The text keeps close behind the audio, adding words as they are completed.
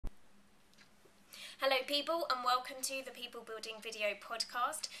people, and welcome to the People Building Video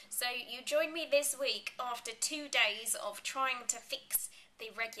Podcast. So you join me this week after 2 days of trying to fix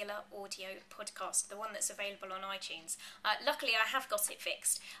the regular audio podcast, the one that's available on iTunes. Luckily I have got it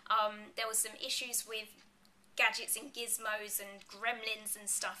fixed. There was some issues with gadgets and gizmos and gremlins and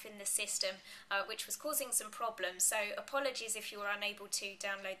stuff in the system, which was causing some problems. So apologies if you were unable to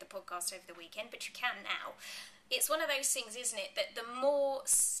download the podcast over the weekend, but you can now. It's one of those things, isn't it, that the more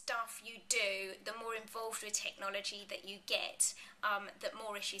stuff you do, the more involved with technology that you get, that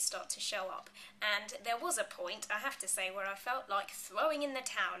more issues start to show up. And there was a point, I have to say, where I felt like throwing in the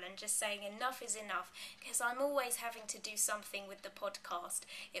towel and just saying enough is enough, because I'm always having to do something with the podcast.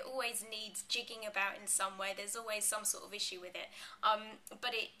 It always needs jigging about in some way. There's always some sort of issue with it.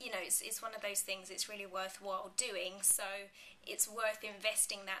 But it's one of those things it's really worthwhile doing, so it's worth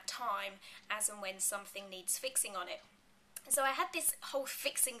investing that time as and when something needs fixing on it. So I had this whole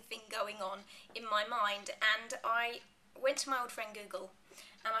fixing thing going on in my mind, and I went to my old friend Google,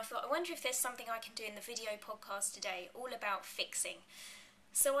 and I thought, I wonder if there's something I can do in the video podcast today all about fixing.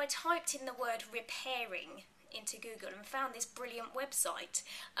 So I typed in the word repairing into Google and found this brilliant website.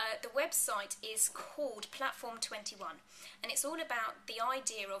 The website is called Platform 21, and it's all about the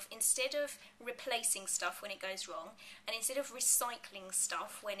idea of, instead of replacing stuff when it goes wrong, and instead of recycling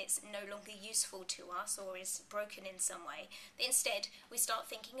stuff when it's no longer useful to us or is broken in some way, instead we start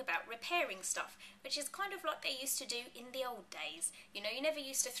thinking about repairing stuff, which is kind of like they used to do in the old days. You know, you never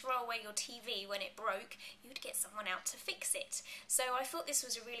used to throw away your TV when it broke, you'd get someone out to fix it. So I thought this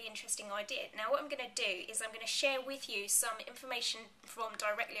was a really interesting idea. Now what I'm going to do is I'm going to share with you some information from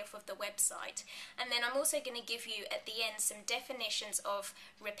directly off of the website, and then I'm also going to give you at the end some definitions of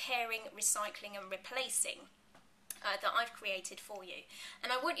repairing, recycling and replacing that I've created for you.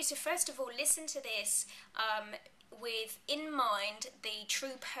 And I want you to first of all listen to this with in mind the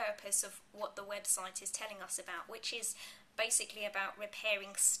true purpose of what the website is telling us about, which is basically about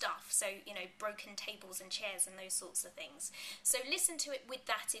repairing stuff, so broken tables and chairs and those sorts of things. So listen to it with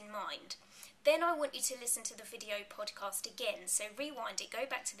that in mind. Then I want you to listen to the video podcast again, so rewind it, go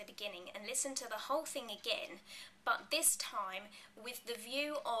back to the beginning and listen to the whole thing again, but this time with the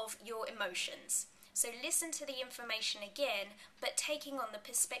view of your emotions. So listen to the information again, but taking on the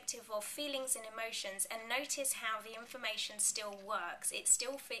perspective of feelings and emotions, and notice how the information still works. It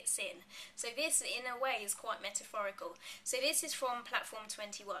still fits in. So this, in a way, is quite metaphorical. So this is from Platform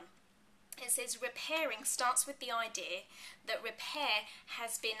 21. It says, repairing starts with the idea that repair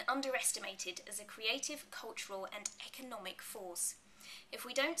has been underestimated as a creative, cultural and economic force. If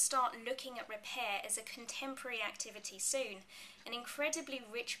we don't start looking at repair as a contemporary activity soon, an incredibly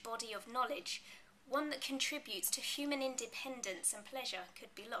rich body of knowledge, one that contributes to human independence and pleasure,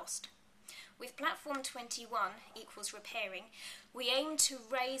 could be lost. With Platform 21 equals repairing, we aim to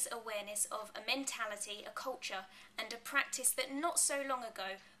raise awareness of a mentality, a culture, and a practice that not so long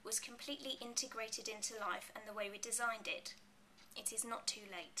ago was completely integrated into life and the way we designed it. It is not too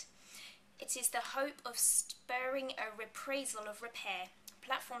late. It is the hope of spurring a reprisal of repair.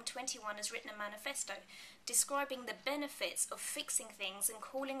 Platform 21 has written a manifesto describing the benefits of fixing things and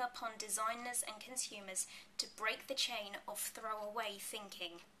calling upon designers and consumers to break the chain of throwaway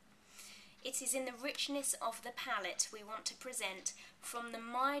thinking. It is in the richness of the palette we want to present, from the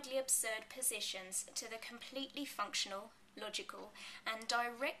mildly absurd positions to the completely functional, logical, and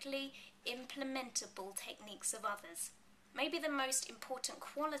directly implementable techniques of others. Maybe the most important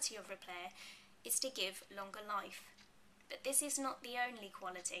quality of repair is to give longer life. But this is not the only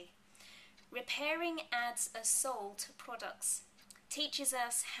quality. Repairing adds a soul to products, teaches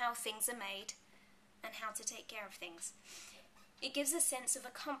us how things are made and how to take care of things. It gives a sense of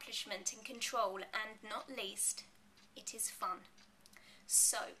accomplishment and control, and not least, it is fun.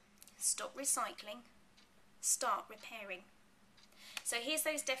 So, stop recycling, start repairing. So here's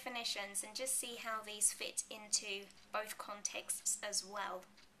those definitions, and just see how these fit into both contexts as well.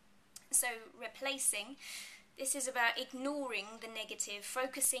 So, replacing, this is about ignoring the negative,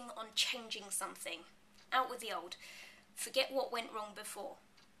 focusing on changing something. Out with the old. Forget what went wrong before.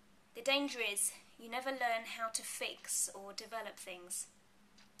 The danger is you never learn how to fix or develop things.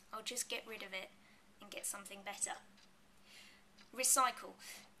 I'll just get rid of it and get something better. Recycle.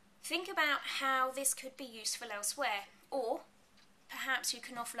 Think about how this could be useful elsewhere, or perhaps you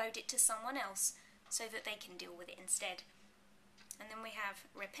can offload it to someone else so that they can deal with it instead. And then we have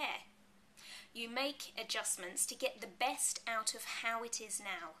repair. You make adjustments to get the best out of how it is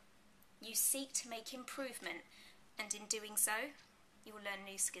now. You seek to make improvement, and in doing so, you will learn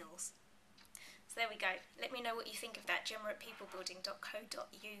new skills. So there we go. Let me know what you think of that, Gemma at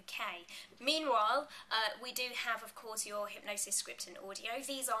peoplebuilding.co.uk. Meanwhile, we do have, of course, your hypnosis script and audio.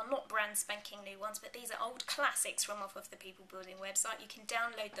 These are not brand spanking new ones, but these are old classics from off of the People Building website. You can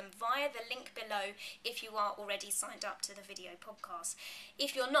download them via the link below if you are already signed up to the video podcast.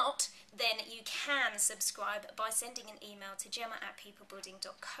 If you're not, then you can subscribe by sending an email to Gemma at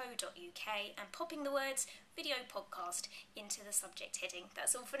peoplebuilding.co.uk and popping the words video podcast into the subject heading.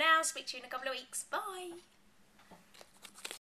 That's all for now. Speak to you in a couple of weeks. Bye.